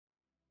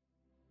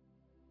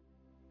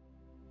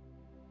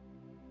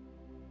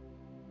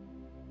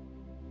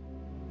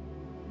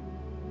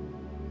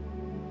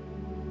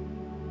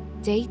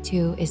Day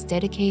 2 is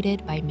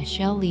dedicated by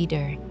Michelle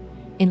Leader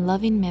in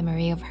loving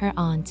memory of her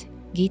aunt,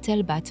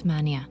 Gitel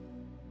Batmania.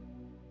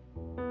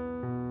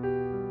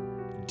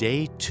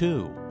 Day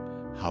 2,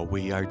 How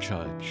We Are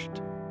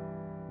Judged.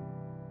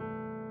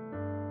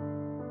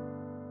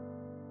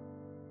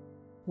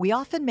 We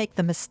often make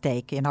the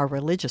mistake in our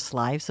religious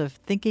lives of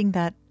thinking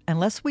that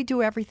unless we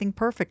do everything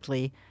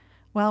perfectly,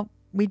 well,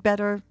 we'd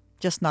better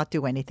just not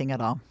do anything at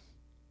all.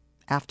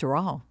 After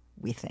all,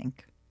 we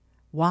think,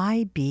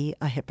 why be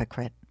a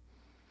hypocrite?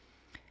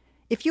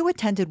 If you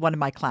attended one of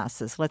my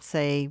classes, let's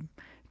say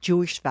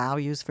Jewish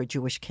values for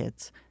Jewish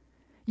kids,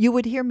 you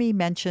would hear me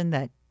mention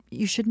that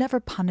you should never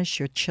punish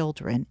your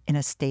children in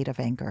a state of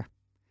anger.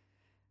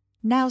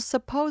 Now,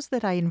 suppose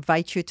that I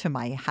invite you to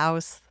my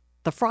house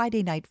the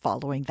Friday night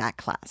following that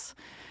class.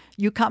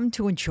 You come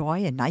to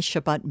enjoy a nice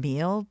Shabbat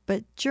meal,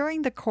 but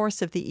during the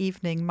course of the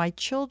evening, my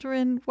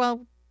children,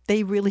 well,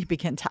 they really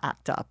begin to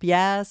act up.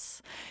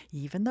 Yes,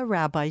 even the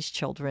rabbi's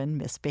children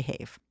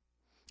misbehave.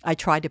 I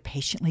try to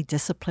patiently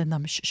discipline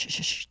them,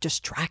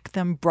 distract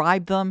them,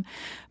 bribe them,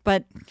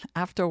 but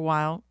after a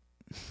while,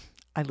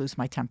 I lose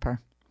my temper.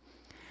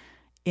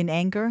 In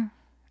anger,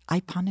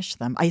 I punish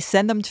them. I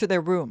send them to their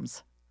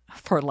rooms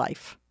for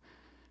life.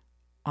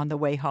 On the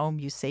way home,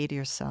 you say to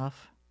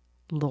yourself,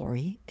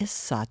 Lori is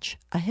such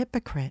a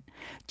hypocrite.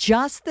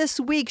 Just this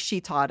week,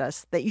 she taught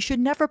us that you should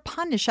never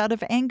punish out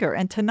of anger,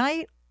 and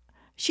tonight,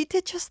 she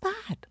did just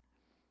that.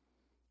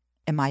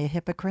 Am I a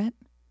hypocrite?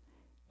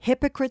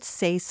 Hypocrites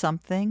say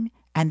something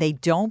and they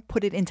don't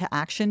put it into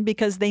action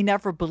because they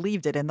never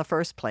believed it in the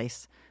first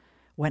place.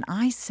 When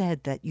I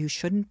said that you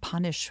shouldn't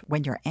punish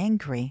when you're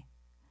angry,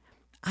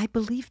 I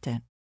believed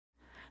it.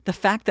 The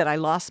fact that I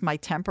lost my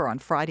temper on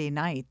Friday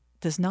night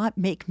does not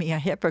make me a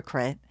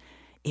hypocrite.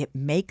 It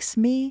makes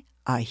me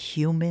a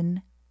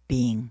human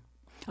being.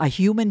 A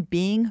human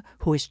being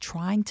who is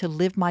trying to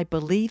live my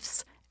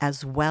beliefs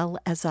as well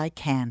as I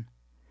can.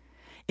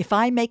 If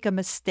I make a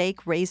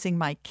mistake raising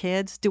my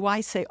kids, do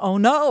I say, oh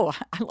no,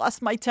 I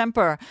lost my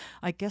temper.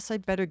 I guess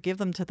I'd better give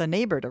them to the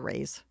neighbor to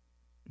raise?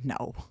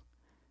 No.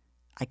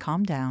 I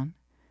calm down,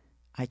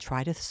 I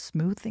try to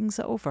smooth things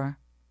over,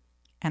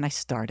 and I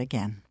start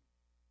again.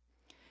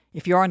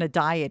 If you're on a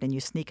diet and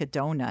you sneak a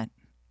donut,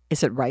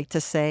 is it right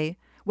to say,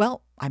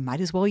 well, I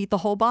might as well eat the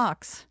whole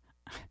box?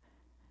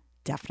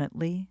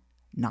 Definitely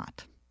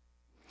not.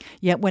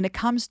 Yet when it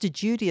comes to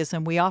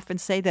Judaism, we often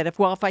say that if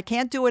I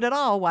can't do it at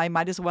all, I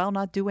might as well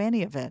not do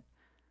any of it.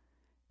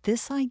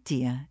 This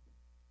idea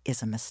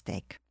is a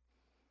mistake.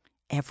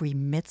 Every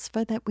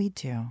mitzvah that we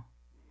do,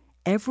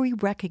 every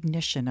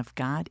recognition of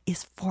God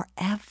is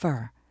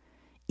forever,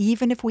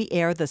 even if we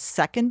err the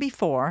second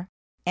before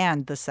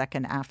and the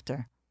second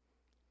after.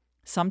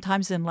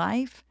 Sometimes in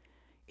life,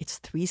 it's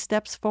 3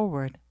 steps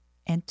forward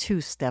and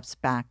 2 steps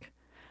back,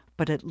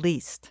 but at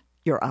least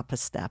you're up a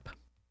step.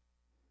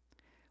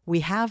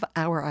 We have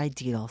our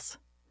ideals.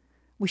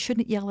 We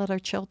shouldn't yell at our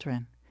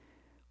children.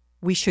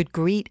 We should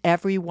greet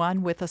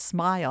everyone with a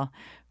smile.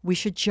 We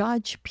should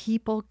judge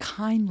people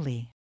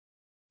kindly.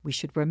 We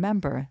should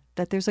remember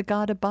that there's a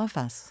God above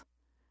us.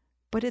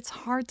 But it's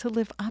hard to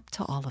live up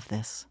to all of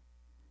this.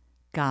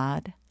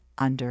 God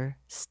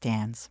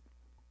understands.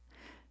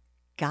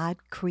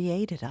 God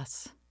created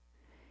us.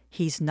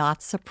 He's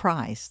not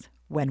surprised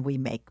when we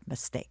make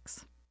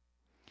mistakes.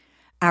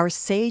 Our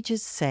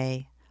sages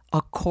say,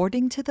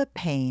 according to the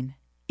pain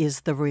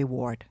is the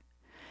reward.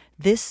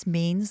 This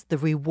means the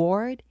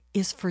reward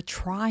is for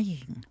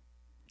trying,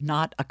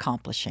 not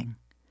accomplishing.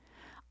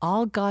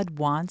 All God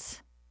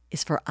wants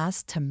is for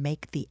us to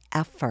make the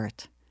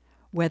effort,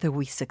 whether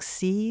we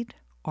succeed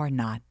or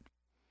not.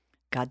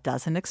 God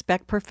doesn't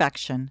expect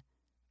perfection,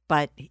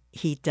 but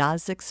He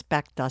does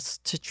expect us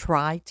to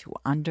try to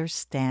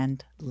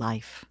understand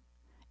life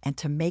and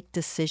to make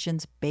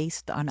decisions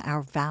based on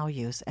our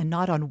values and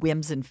not on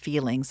whims and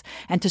feelings,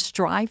 and to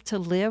strive to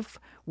live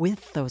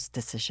with those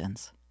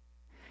decisions.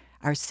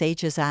 Our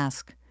sages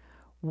ask,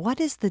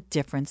 what is the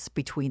difference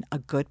between a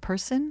good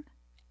person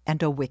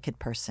and a wicked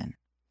person?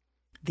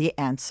 The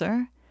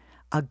answer,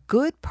 a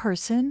good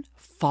person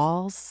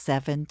falls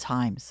 7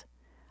 times.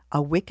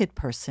 A wicked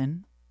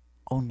person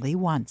only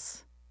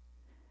once.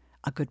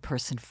 A good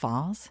person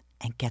falls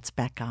and gets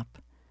back up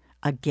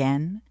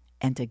again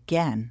and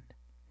again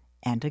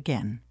and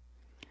again.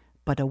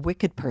 But a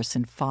wicked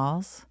person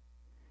falls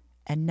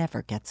and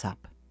never gets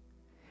up.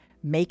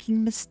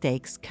 Making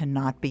mistakes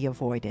cannot be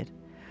avoided.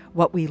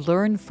 What we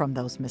learn from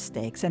those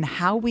mistakes and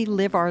how we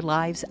live our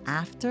lives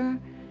after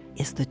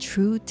is the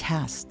true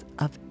test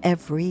of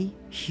every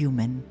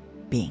human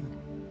being.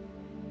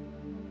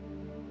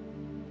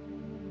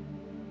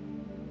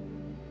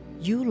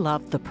 You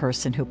loved the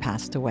person who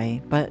passed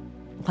away, but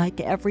like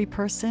every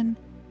person,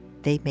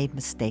 they made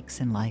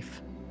mistakes in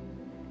life.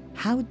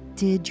 How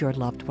did your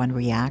loved one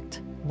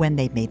react when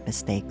they made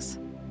mistakes?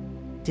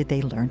 Did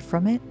they learn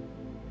from it?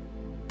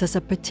 Does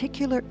a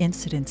particular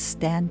incident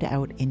stand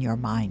out in your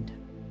mind?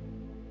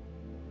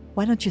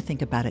 Why don't you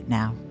think about it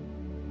now?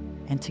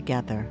 And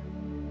together,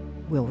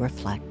 we'll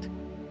reflect.